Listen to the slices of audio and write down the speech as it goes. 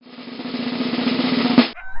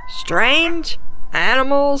Strange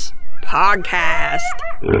Animals Podcast.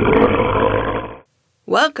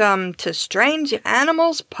 Welcome to Strange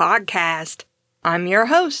Animals Podcast. I'm your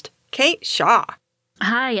host, Kate Shaw.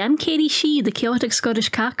 Hi, I'm Katie Shee, the chaotic Scottish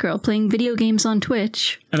cat girl playing video games on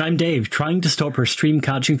Twitch. And I'm Dave, trying to stop her stream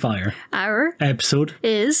catching fire. Our episode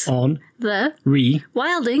is on the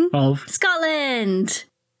Rewilding of Scotland.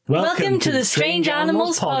 Welcome to the Strange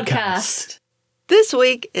Animals Podcast. This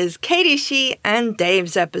week is Katie Shee and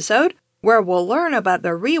Dave's episode, where we'll learn about the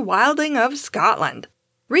rewilding of Scotland.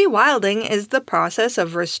 Rewilding is the process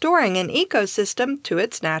of restoring an ecosystem to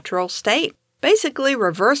its natural state, basically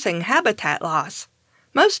reversing habitat loss.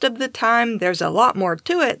 Most of the time, there's a lot more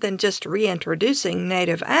to it than just reintroducing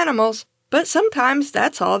native animals, but sometimes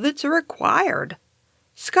that's all that's required.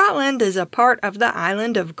 Scotland is a part of the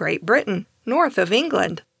island of Great Britain, north of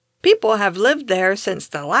England. People have lived there since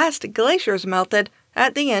the last glaciers melted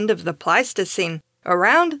at the end of the Pleistocene,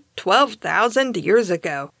 around 12,000 years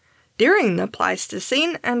ago. During the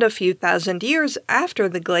Pleistocene and a few thousand years after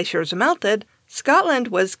the glaciers melted, Scotland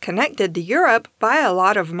was connected to Europe by a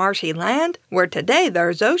lot of marshy land where today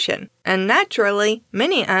there's ocean, and naturally,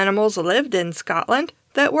 many animals lived in Scotland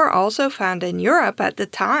that were also found in Europe at the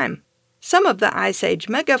time. Some of the Ice Age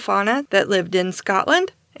megafauna that lived in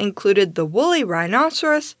Scotland included the woolly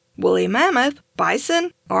rhinoceros, woolly mammoth,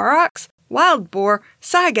 bison, aurochs, wild boar,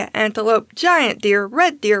 saiga antelope, giant deer,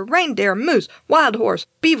 red deer, reindeer, moose, wild horse,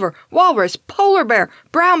 beaver, walrus, polar bear,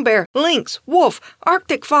 brown bear, lynx, wolf,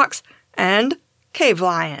 Arctic fox, and cave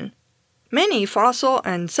lion. Many fossil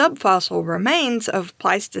and subfossil remains of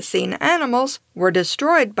Pleistocene animals were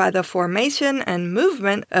destroyed by the formation and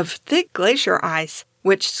movement of thick glacier ice,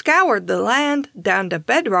 which scoured the land down to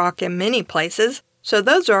bedrock in many places, so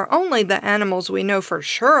those are only the animals we know for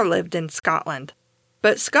sure lived in Scotland.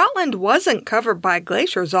 But Scotland wasn't covered by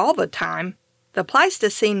glaciers all the time. The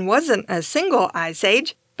Pleistocene wasn't a single ice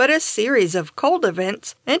age, but a series of cold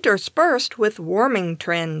events interspersed with warming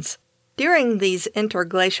trends. During these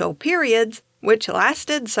interglacial periods, which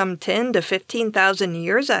lasted some 10 to 15,000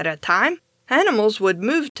 years at a time, animals would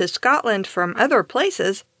move to Scotland from other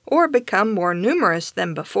places or become more numerous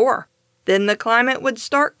than before. Then the climate would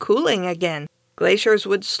start cooling again. Glaciers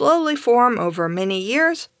would slowly form over many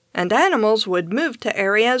years, and animals would move to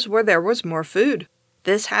areas where there was more food.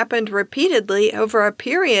 This happened repeatedly over a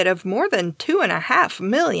period of more than 2.5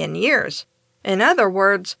 million years. In other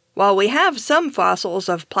words, while we have some fossils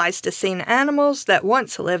of Pleistocene animals that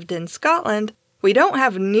once lived in Scotland, we don't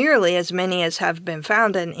have nearly as many as have been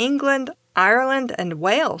found in England, Ireland, and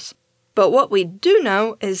Wales. But what we do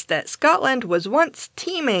know is that Scotland was once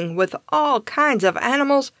teeming with all kinds of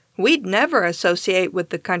animals we'd never associate with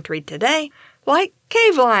the country today, like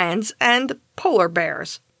cave lions and polar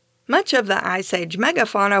bears. Much of the Ice Age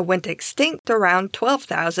megafauna went extinct around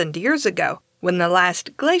 12,000 years ago, when the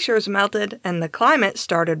last glaciers melted and the climate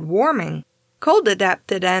started warming.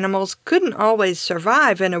 Cold-adapted animals couldn't always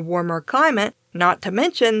survive in a warmer climate, not to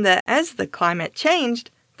mention that as the climate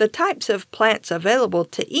changed, the types of plants available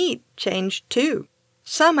to eat changed too.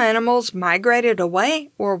 Some animals migrated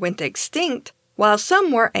away or went extinct, while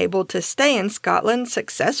some were able to stay in Scotland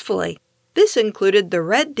successfully. This included the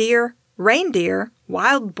red deer, reindeer,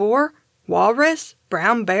 wild boar, walrus,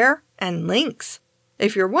 brown bear, and lynx.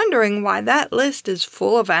 If you're wondering why that list is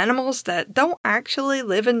full of animals that don't actually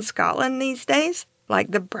live in Scotland these days, like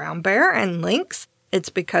the brown bear and lynx, it's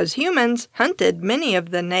because humans hunted many of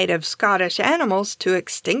the native Scottish animals to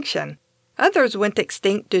extinction. Others went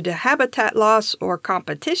extinct due to habitat loss or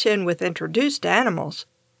competition with introduced animals.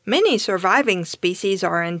 Many surviving species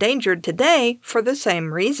are endangered today for the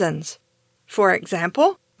same reasons. For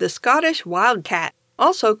example, the Scottish wildcat,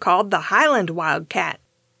 also called the Highland wildcat.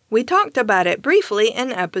 We talked about it briefly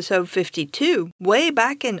in episode 52, way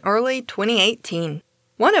back in early 2018.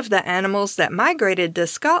 One of the animals that migrated to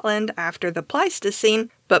Scotland after the Pleistocene,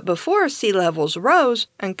 but before sea levels rose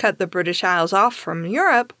and cut the British Isles off from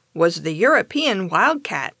Europe, was the European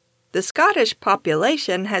wildcat. The Scottish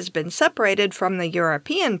population has been separated from the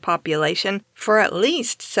European population for at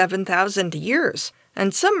least 7,000 years,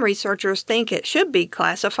 and some researchers think it should be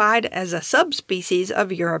classified as a subspecies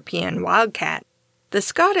of European wildcat. The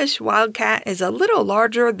Scottish wildcat is a little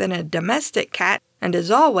larger than a domestic cat and is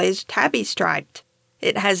always tabby-striped.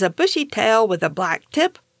 It has a bushy tail with a black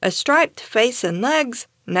tip, a striped face and legs,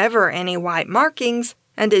 never any white markings,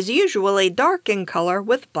 and is usually dark in color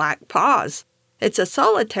with black paws. It's a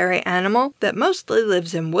solitary animal that mostly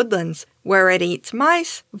lives in woodlands, where it eats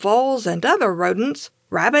mice, voles, and other rodents,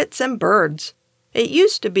 rabbits, and birds. It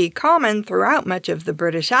used to be common throughout much of the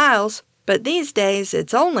British Isles, but these days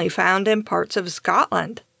it's only found in parts of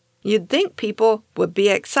Scotland. You'd think people would be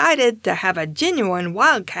excited to have a genuine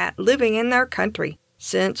wildcat living in their country,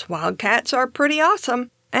 since wildcats are pretty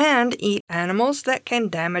awesome and eat animals that can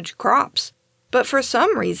damage crops. But for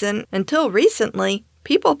some reason, until recently,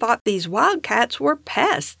 people thought these wildcats were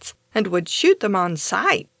pests and would shoot them on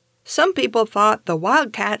sight. Some people thought the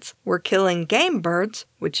wildcats were killing game birds,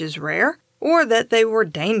 which is rare, or that they were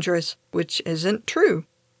dangerous, which isn't true.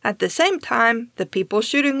 At the same time, the people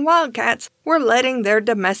shooting wildcats were letting their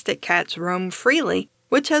domestic cats roam freely,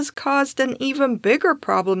 which has caused an even bigger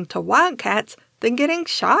problem to wildcats than getting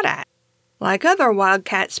shot at. Like other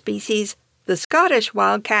wildcat species, the Scottish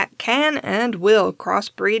wildcat can and will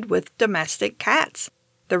crossbreed with domestic cats.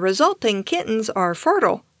 The resulting kittens are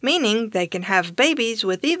fertile, meaning they can have babies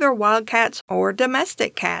with either wildcats or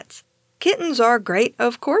domestic cats. Kittens are great,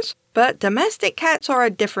 of course, but domestic cats are a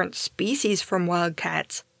different species from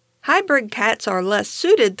wildcats. Hybrid cats are less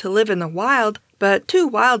suited to live in the wild, but too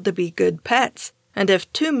wild to be good pets. And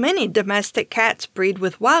if too many domestic cats breed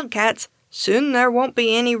with wildcats, soon there won't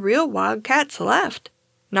be any real wildcats left.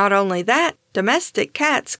 Not only that, domestic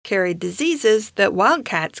cats carry diseases that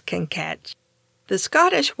wildcats can catch. The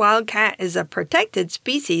Scottish wildcat is a protected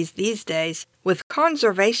species these days, with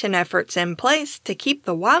conservation efforts in place to keep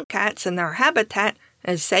the wildcats in their habitat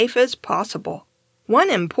as safe as possible. One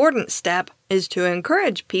important step is to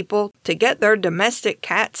encourage people to get their domestic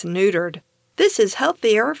cats neutered. This is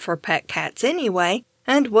healthier for pet cats anyway,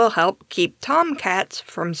 and will help keep tomcats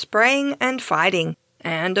from spraying and fighting.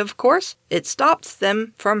 And, of course, it stops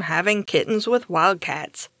them from having kittens with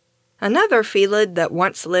wildcats. Another felid that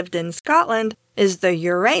once lived in Scotland is the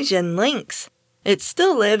Eurasian lynx. It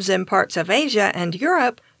still lives in parts of Asia and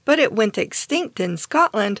Europe, but it went extinct in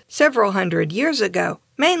Scotland several hundred years ago,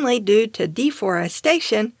 mainly due to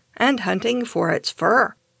deforestation and hunting for its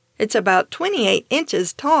fur. It's about 28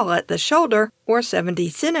 inches tall at the shoulder, or 70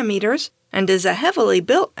 centimeters, and is a heavily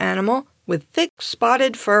built animal with thick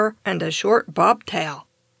spotted fur and a short bobtail.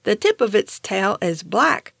 The tip of its tail is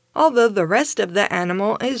black, although the rest of the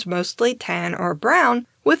animal is mostly tan or brown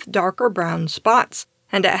with darker brown spots,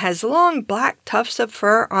 and it has long black tufts of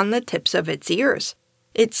fur on the tips of its ears.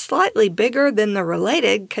 It's slightly bigger than the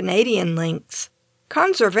related Canadian lynx.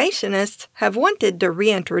 Conservationists have wanted to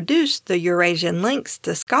reintroduce the Eurasian lynx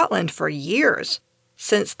to Scotland for years.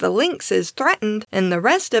 Since the lynx is threatened in the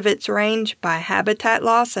rest of its range by habitat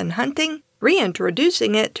loss and hunting,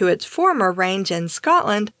 reintroducing it to its former range in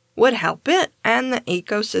Scotland would help it and the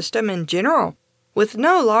ecosystem in general. With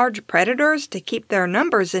no large predators to keep their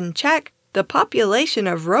numbers in check, the population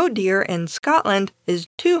of roe deer in Scotland is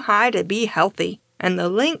too high to be healthy, and the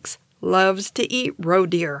lynx loves to eat roe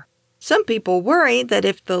deer. Some people worry that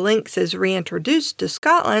if the lynx is reintroduced to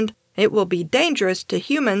Scotland, it will be dangerous to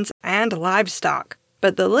humans and livestock.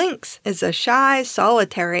 But the lynx is a shy,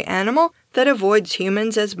 solitary animal that avoids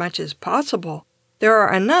humans as much as possible. There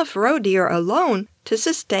are enough roe deer alone to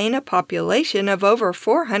sustain a population of over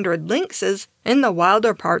 400 lynxes in the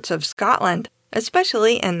wilder parts of Scotland,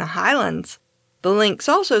 especially in the Highlands. The lynx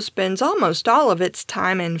also spends almost all of its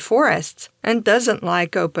time in forests and doesn't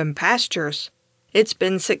like open pastures. It's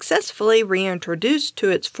been successfully reintroduced to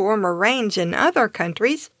its former range in other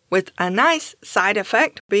countries, with a nice side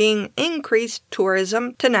effect being increased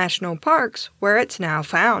tourism to national parks where it's now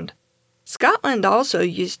found. Scotland also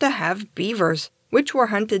used to have beavers, which were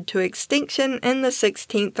hunted to extinction in the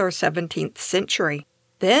 16th or 17th century.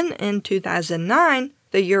 Then, in 2009,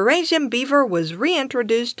 the Eurasian beaver was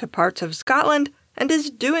reintroduced to parts of Scotland and is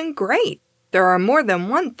doing great. There are more than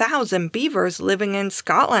 1,000 beavers living in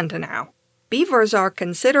Scotland now. Beavers are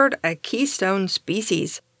considered a keystone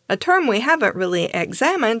species, a term we haven't really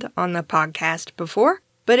examined on the podcast before,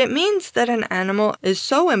 but it means that an animal is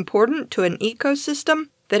so important to an ecosystem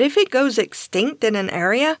that if it goes extinct in an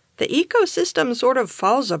area, the ecosystem sort of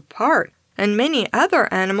falls apart, and many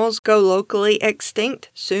other animals go locally extinct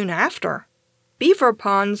soon after. Beaver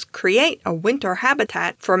ponds create a winter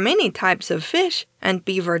habitat for many types of fish, and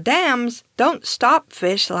beaver dams don't stop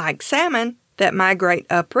fish like salmon that migrate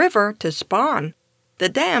upriver to spawn. The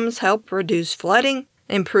dams help reduce flooding,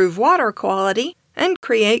 improve water quality, and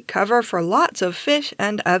create cover for lots of fish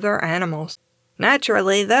and other animals.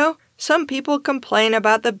 Naturally, though, some people complain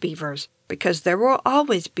about the beavers, because there will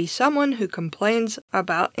always be someone who complains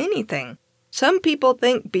about anything. Some people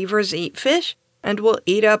think beavers eat fish and will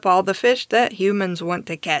eat up all the fish that humans want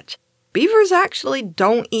to catch. Beavers actually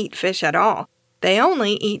don't eat fish at all. They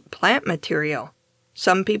only eat plant material.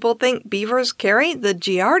 Some people think beavers carry the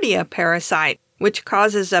Giardia parasite, which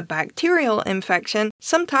causes a bacterial infection,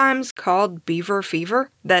 sometimes called beaver fever,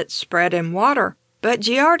 that's spread in water. But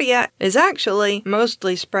Giardia is actually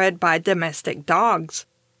mostly spread by domestic dogs.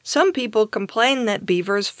 Some people complain that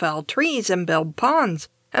beavers fell trees and build ponds,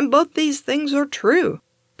 and both these things are true.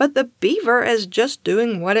 But the beaver is just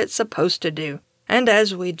doing what it's supposed to do. And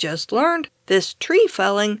as we just learned, this tree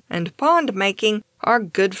felling and pond making are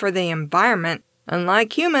good for the environment,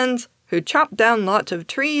 unlike humans, who chop down lots of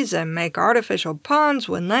trees and make artificial ponds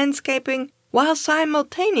when landscaping, while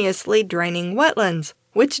simultaneously draining wetlands,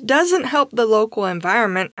 which doesn't help the local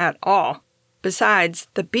environment at all. Besides,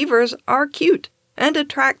 the beavers are cute and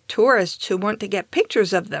attract tourists who want to get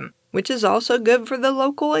pictures of them, which is also good for the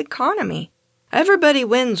local economy. Everybody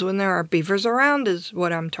wins when there are beavers around, is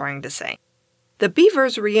what I'm trying to say. The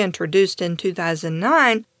beavers reintroduced in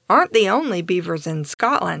 2009 aren't the only beavers in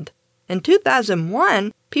Scotland. In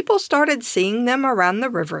 2001, people started seeing them around the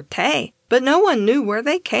River Tay, but no one knew where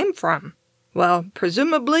they came from. Well,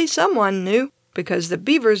 presumably someone knew, because the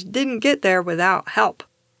beavers didn't get there without help.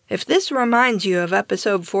 If this reminds you of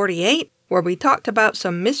episode 48, where we talked about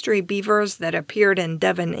some mystery beavers that appeared in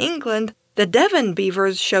Devon, England, the Devon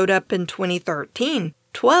beavers showed up in 2013,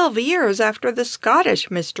 12 years after the Scottish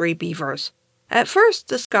mystery beavers. At first,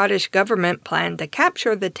 the Scottish government planned to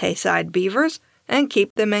capture the Tayside beavers and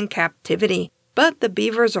keep them in captivity, but the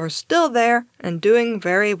beavers are still there and doing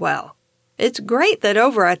very well. It's great that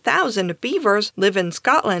over 1,000 beavers live in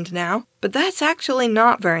Scotland now, but that's actually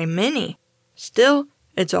not very many. Still,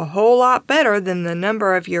 it's a whole lot better than the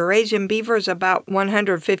number of Eurasian beavers about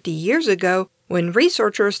 150 years ago, when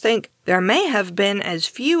researchers think there may have been as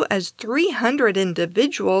few as 300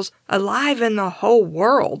 individuals alive in the whole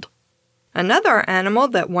world. Another animal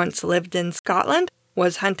that once lived in Scotland,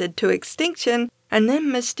 was hunted to extinction, and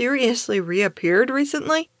then mysteriously reappeared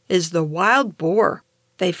recently, is the wild boar.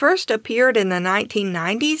 They first appeared in the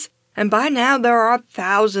 1990s, and by now there are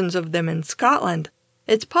thousands of them in Scotland.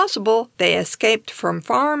 It's possible they escaped from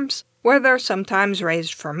farms, where they're sometimes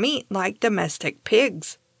raised for meat like domestic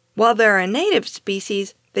pigs. While they're a native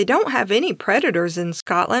species, they don't have any predators in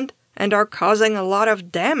Scotland, and are causing a lot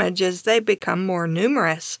of damage as they become more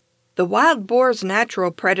numerous. The wild boar's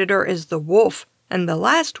natural predator is the wolf, and the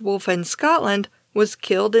last wolf in Scotland was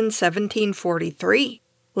killed in 1743.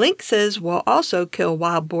 Lynxes will also kill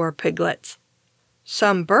wild boar piglets.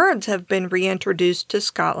 Some birds have been reintroduced to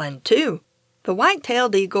Scotland too. The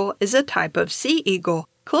white-tailed eagle is a type of sea eagle,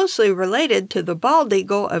 closely related to the bald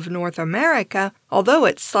eagle of North America, although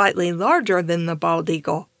it's slightly larger than the bald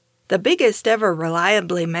eagle. The biggest ever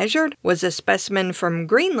reliably measured was a specimen from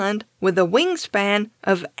Greenland with a wingspan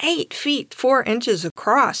of 8 feet 4 inches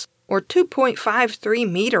across, or 2.53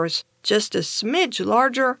 meters, just a smidge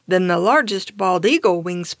larger than the largest bald eagle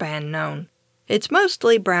wingspan known. It's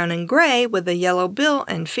mostly brown and gray with a yellow bill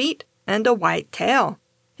and feet and a white tail.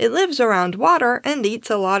 It lives around water and eats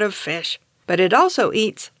a lot of fish, but it also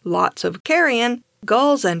eats lots of carrion,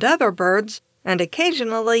 gulls and other birds, and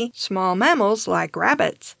occasionally small mammals like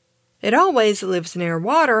rabbits. It always lives near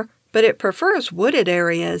water, but it prefers wooded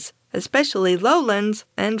areas, especially lowlands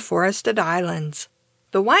and forested islands.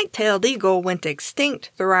 The white-tailed eagle went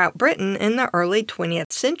extinct throughout Britain in the early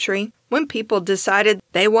 20th century when people decided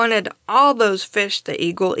they wanted all those fish the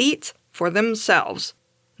eagle eats for themselves.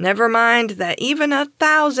 Never mind that even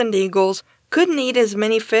 1,000 eagles couldn't eat as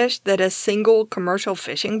many fish that a single commercial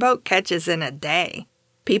fishing boat catches in a day.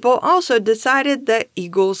 People also decided that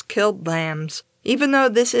eagles killed lambs, even though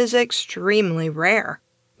this is extremely rare.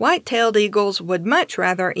 White-tailed eagles would much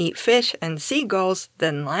rather eat fish and seagulls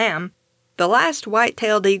than lamb. The last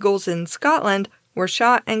white-tailed eagles in Scotland were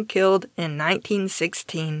shot and killed in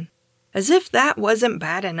 1916. As if that wasn't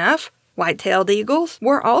bad enough, white-tailed eagles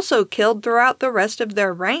were also killed throughout the rest of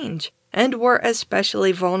their range, and were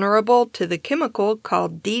especially vulnerable to the chemical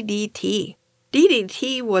called DDT.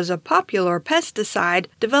 DDT was a popular pesticide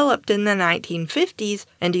developed in the 1950s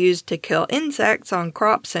and used to kill insects on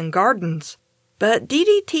crops and gardens. But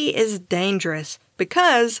DDT is dangerous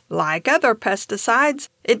because, like other pesticides,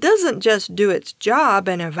 it doesn't just do its job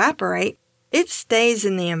and evaporate. It stays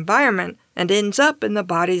in the environment and ends up in the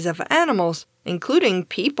bodies of animals, including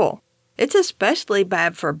people. It's especially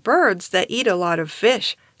bad for birds that eat a lot of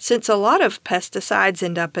fish, since a lot of pesticides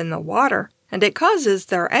end up in the water, and it causes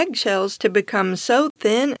their eggshells to become so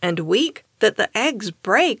thin and weak that the eggs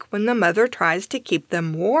break when the mother tries to keep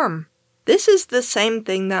them warm. This is the same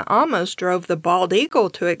thing that almost drove the bald eagle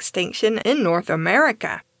to extinction in North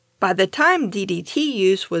America. By the time DDT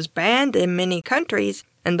use was banned in many countries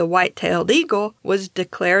and the white-tailed eagle was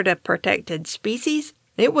declared a protected species,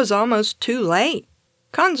 it was almost too late.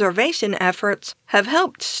 Conservation efforts have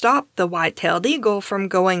helped stop the white-tailed eagle from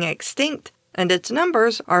going extinct, and its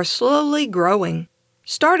numbers are slowly growing.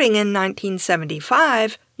 Starting in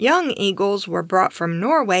 1975, young eagles were brought from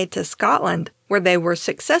Norway to Scotland, where they were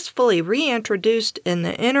successfully reintroduced in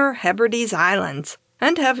the Inner Hebrides Islands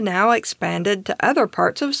and have now expanded to other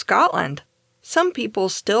parts of Scotland. Some people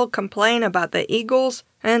still complain about the eagles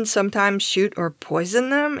and sometimes shoot or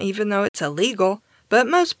poison them, even though it's illegal, but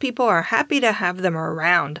most people are happy to have them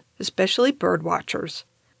around, especially birdwatchers.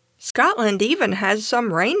 Scotland even has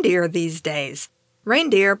some reindeer these days.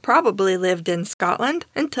 Reindeer probably lived in Scotland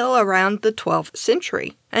until around the 12th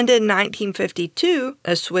century, and in 1952,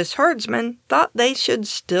 a Swiss herdsman thought they should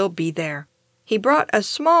still be there. He brought a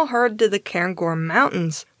small herd to the Cairngorm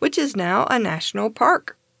Mountains, which is now a national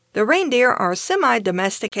park. The reindeer are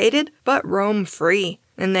semi-domesticated but roam free,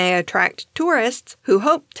 and they attract tourists who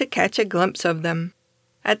hope to catch a glimpse of them.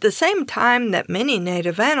 At the same time that many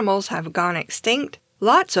native animals have gone extinct,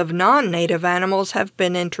 lots of non-native animals have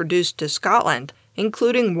been introduced to Scotland,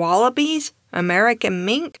 including wallabies, American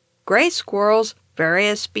mink, gray squirrels,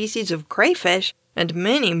 various species of crayfish, and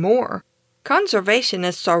many more.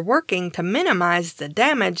 Conservationists are working to minimize the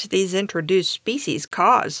damage these introduced species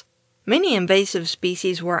cause. Many invasive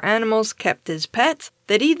species were animals kept as pets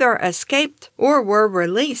that either escaped or were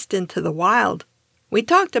released into the wild. We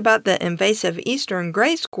talked about the invasive eastern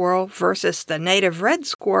gray squirrel versus the native red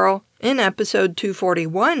squirrel in episode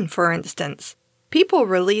 241, for instance. People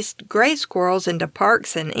released gray squirrels into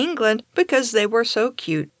parks in England because they were so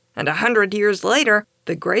cute, and 100 years later,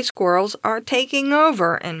 the gray squirrels are taking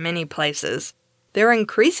over in many places. They're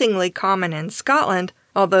increasingly common in Scotland,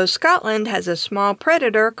 although Scotland has a small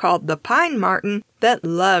predator called the pine marten that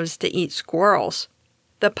loves to eat squirrels.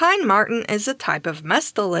 The pine marten is a type of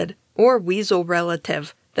mustelid, or weasel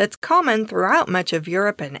relative, that's common throughout much of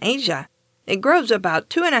Europe and Asia. It grows about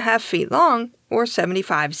 2.5 feet long, or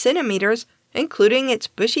 75 centimeters, including its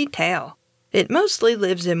bushy tail. It mostly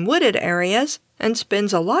lives in wooded areas and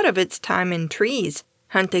spends a lot of its time in trees,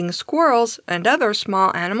 hunting squirrels and other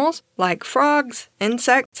small animals like frogs,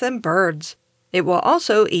 insects, and birds. It will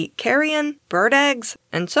also eat carrion, bird eggs,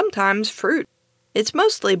 and sometimes fruit. It's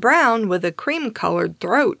mostly brown with a cream-colored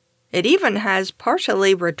throat. It even has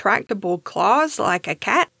partially retractable claws like a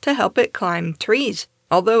cat to help it climb trees,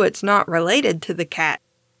 although it's not related to the cat.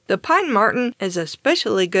 The pine marten is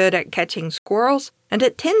especially good at catching squirrels, and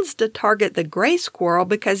it tends to target the gray squirrel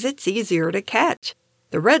because it's easier to catch.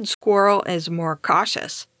 The red squirrel is more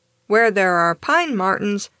cautious. Where there are pine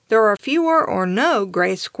martens, there are fewer or no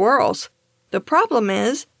gray squirrels. The problem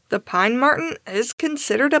is, the pine marten is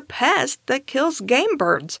considered a pest that kills game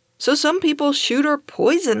birds, so some people shoot or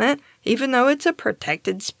poison it even though it's a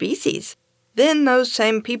protected species. Then those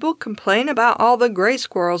same people complain about all the gray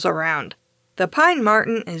squirrels around. The pine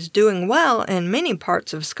marten is doing well in many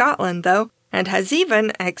parts of Scotland, though, and has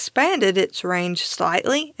even expanded its range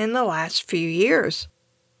slightly in the last few years.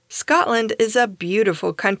 Scotland is a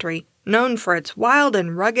beautiful country, known for its wild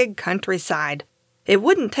and rugged countryside. It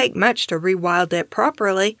wouldn't take much to rewild it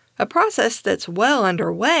properly, a process that's well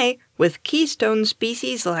underway with keystone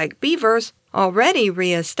species like beavers already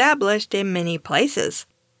re-established in many places.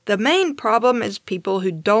 The main problem is people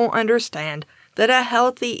who don't understand that a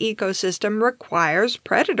healthy ecosystem requires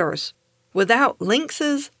predators. Without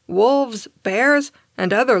lynxes, wolves, bears,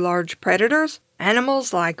 and other large predators,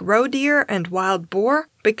 animals like roe deer and wild boar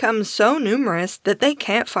become so numerous that they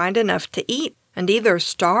can't find enough to eat and either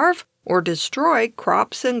starve or destroy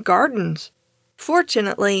crops and gardens.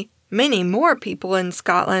 Fortunately, many more people in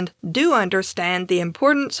Scotland do understand the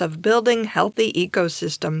importance of building healthy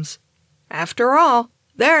ecosystems. After all,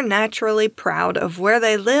 they're naturally proud of where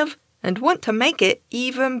they live and want to make it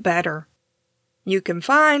even better. You can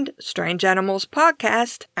find Strange Animals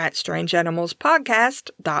Podcast at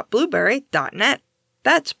strangeanimalspodcast.blueberry.net.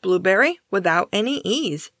 That's Blueberry without any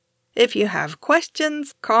E's. If you have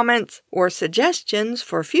questions, comments, or suggestions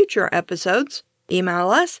for future episodes, email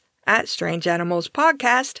us at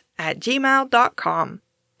strangeanimalspodcast@gmail.com.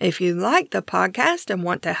 If you like the podcast and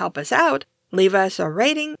want to help us out, leave us a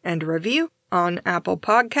rating and review on Apple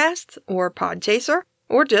Podcasts or Podchaser,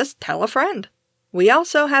 or just tell a friend. We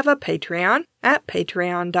also have a Patreon at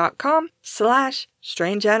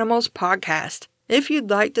patreon.com/strangeanimalspodcast if you'd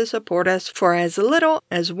like to support us for as little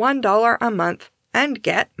as $1 a month and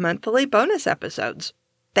get monthly bonus episodes.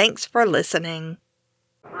 Thanks for listening.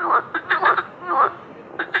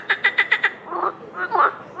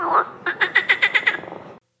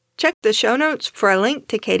 Check the show notes for a link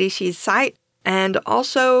to Katie Shee's site, and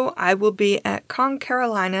also I will be at Con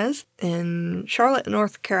Carolinas in Charlotte,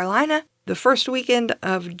 North Carolina, the first weekend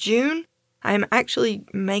of June. I'm actually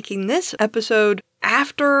making this episode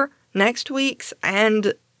after next week's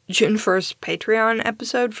and June 1st Patreon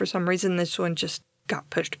episode. For some reason, this one just got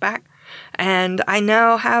pushed back. And I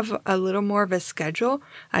now have a little more of a schedule.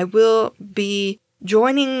 I will be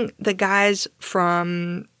joining the guys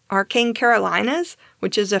from Arcane Carolinas,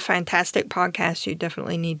 which is a fantastic podcast you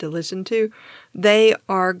definitely need to listen to. They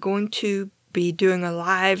are going to be doing a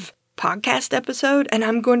live podcast episode, and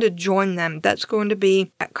I'm going to join them. That's going to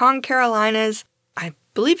be at Con Carolinas. I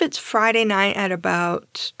believe it's Friday night at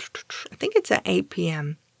about, I think it's at 8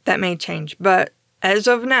 p.m. That may change, but as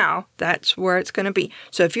of now, that's where it's going to be.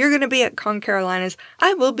 So if you're going to be at Con Carolinas,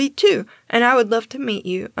 I will be too, and I would love to meet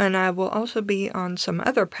you, and I will also be on some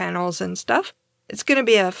other panels and stuff. It's going to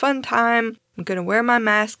be a fun time. I'm going to wear my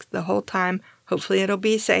mask the whole time. Hopefully it'll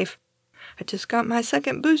be safe. I just got my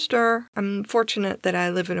second booster. I'm fortunate that I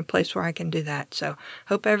live in a place where I can do that. So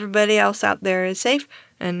hope everybody else out there is safe,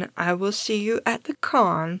 and I will see you at the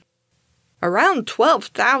con. Around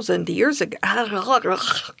 12,000 years ago.